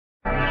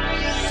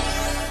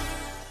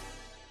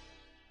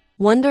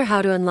Wonder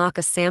how to unlock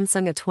a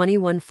Samsung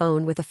A21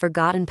 phone with a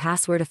forgotten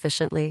password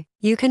efficiently?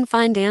 You can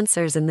find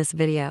answers in this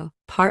video.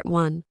 Part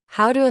 1.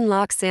 How to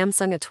unlock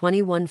Samsung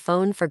A21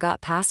 phone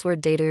forgot password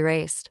data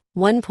erased.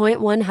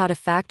 1.1 How to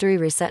factory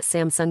reset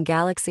Samsung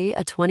Galaxy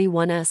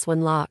A21s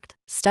when locked.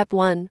 Step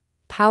 1.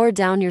 Power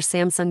down your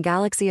Samsung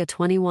Galaxy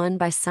A21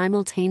 by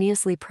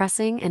simultaneously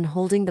pressing and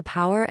holding the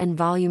power and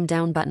volume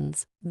down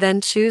buttons.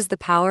 Then choose the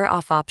power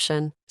off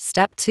option.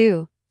 Step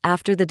 2.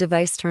 After the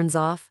device turns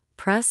off,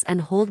 press and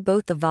hold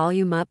both the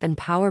volume up and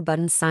power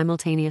buttons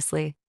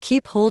simultaneously.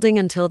 Keep holding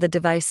until the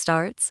device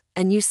starts,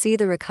 and you see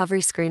the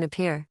recovery screen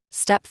appear.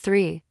 Step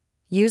 3.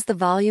 Use the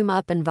volume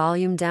up and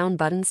volume down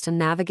buttons to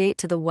navigate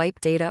to the wipe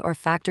data or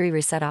factory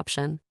reset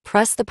option.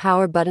 Press the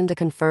power button to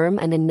confirm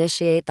and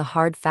initiate the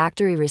hard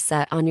factory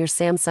reset on your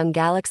Samsung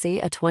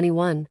Galaxy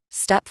A21.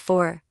 Step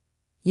 4.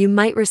 You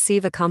might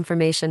receive a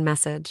confirmation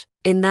message.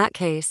 In that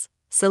case,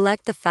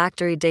 select the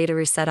factory data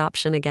reset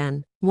option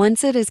again.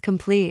 Once it is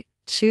complete,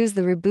 choose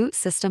the Reboot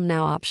System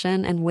Now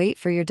option and wait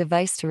for your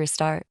device to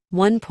restart.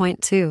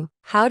 1.2.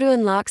 How to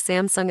unlock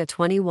Samsung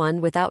A21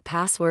 without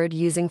password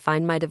using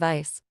Find My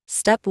Device.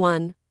 Step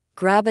 1.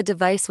 Grab a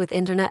device with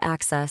internet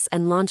access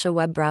and launch a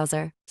web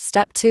browser.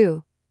 Step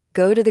 2.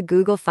 Go to the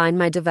Google Find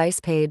My Device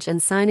page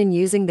and sign in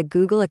using the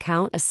Google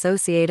account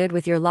associated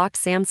with your locked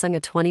Samsung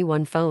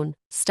A21 phone.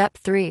 Step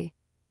 3.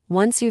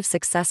 Once you've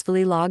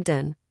successfully logged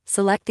in,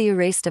 select the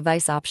Erase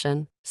Device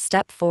option.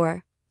 Step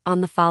 4.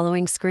 On the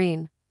following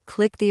screen,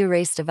 click the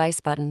Erase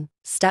Device button.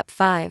 Step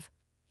 5.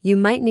 You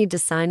might need to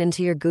sign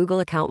into your Google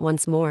account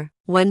once more.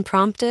 When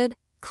prompted,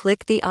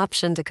 click the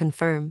option to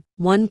confirm.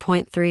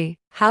 1.3.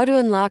 How to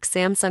unlock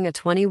Samsung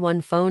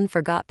A21 phone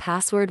forgot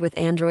password with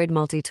Android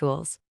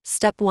multi-tools.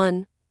 Step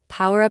 1.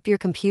 Power up your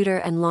computer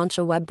and launch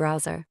a web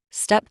browser.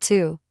 Step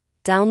 2.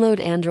 Download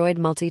Android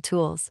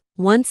multi-tools.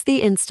 Once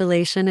the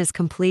installation is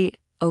complete,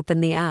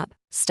 open the app.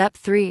 Step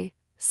 3.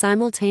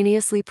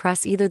 Simultaneously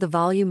press either the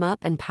volume up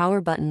and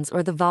power buttons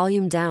or the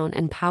volume down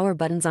and power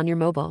buttons on your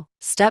mobile.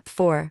 Step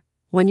 4.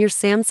 When your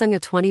Samsung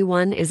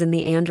A21 is in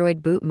the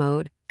Android boot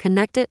mode,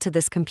 connect it to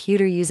this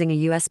computer using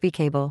a USB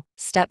cable.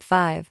 Step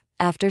 5.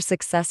 After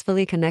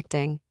successfully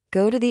connecting,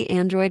 go to the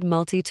Android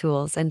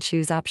multi-tools and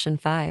choose option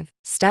 5.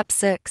 Step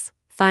 6.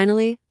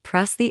 Finally,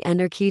 press the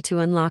Enter key to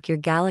unlock your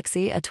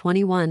Galaxy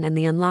A21 and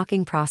the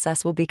unlocking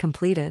process will be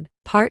completed.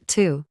 Part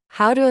 2.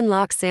 How to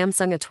unlock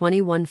Samsung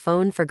A21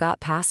 phone forgot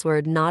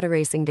password not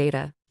erasing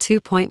data.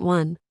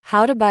 2.1.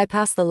 How to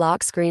bypass the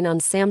lock screen on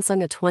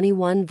Samsung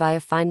A21 via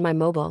Find My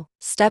Mobile.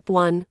 Step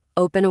 1.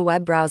 Open a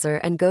web browser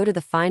and go to the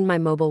Find My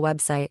Mobile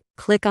website.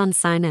 Click on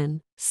Sign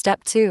In.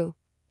 Step 2.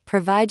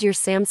 Provide your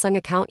Samsung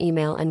account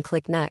email and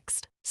click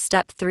Next.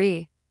 Step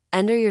 3.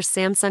 Enter your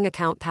Samsung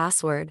account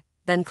password,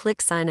 then click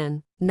Sign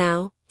In.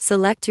 Now,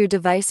 select your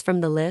device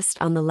from the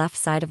list on the left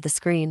side of the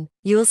screen.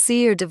 You'll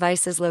see your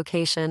device's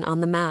location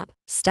on the map.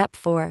 Step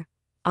 4.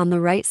 On the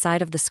right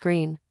side of the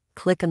screen,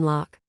 click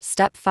Unlock.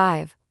 Step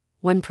 5.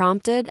 When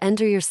prompted,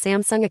 enter your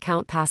Samsung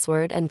account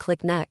password and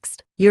click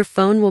Next. Your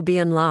phone will be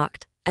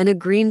unlocked, and a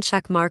green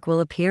check mark will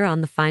appear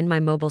on the Find My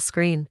Mobile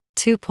screen.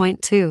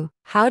 2.2.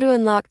 How to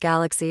unlock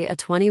Galaxy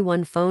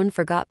A21 phone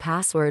forgot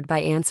password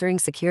by answering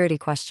security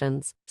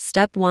questions.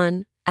 Step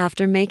 1.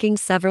 After making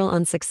several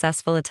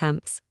unsuccessful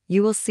attempts,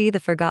 you will see the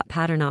Forgot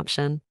Pattern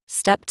option.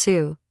 Step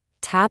 2.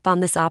 Tap on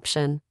this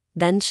option,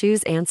 then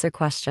choose Answer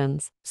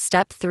Questions.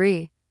 Step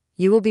 3.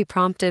 You will be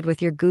prompted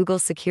with your Google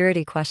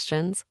security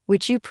questions,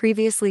 which you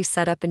previously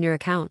set up in your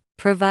account.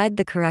 Provide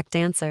the correct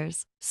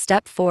answers.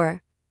 Step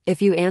 4.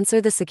 If you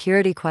answer the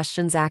security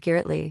questions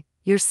accurately,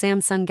 your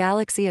Samsung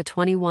Galaxy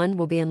A21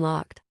 will be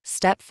unlocked.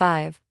 Step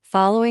 5.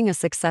 Following a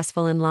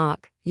successful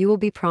unlock, you will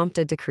be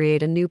prompted to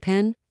create a new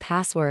PIN,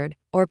 password,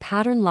 or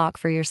pattern lock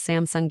for your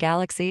Samsung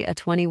Galaxy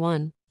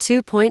A21.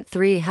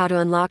 2.3 How to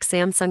unlock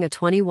Samsung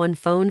A21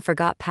 phone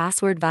forgot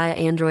password via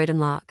Android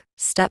Unlock.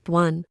 Step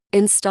 1.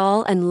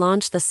 Install and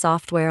launch the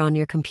software on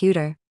your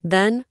computer.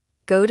 Then,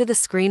 go to the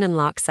Screen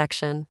Unlock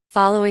section.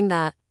 Following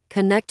that,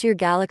 connect your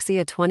Galaxy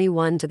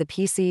A21 to the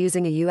PC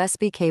using a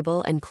USB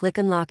cable and click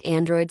Unlock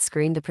Android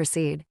screen to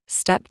proceed.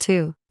 Step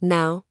 2.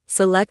 Now,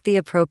 select the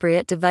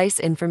appropriate device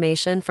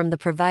information from the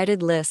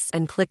provided lists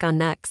and click on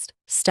Next.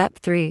 Step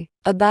 3.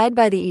 Abide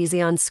by the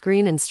easy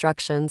on-screen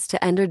instructions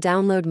to enter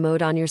download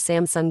mode on your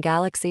Samsung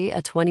Galaxy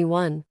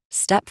A21.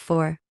 Step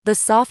 4. The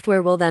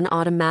software will then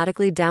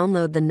automatically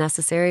download the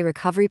necessary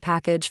recovery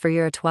package for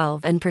your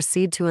A12 and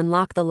proceed to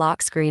unlock the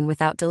lock screen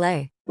without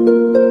delay.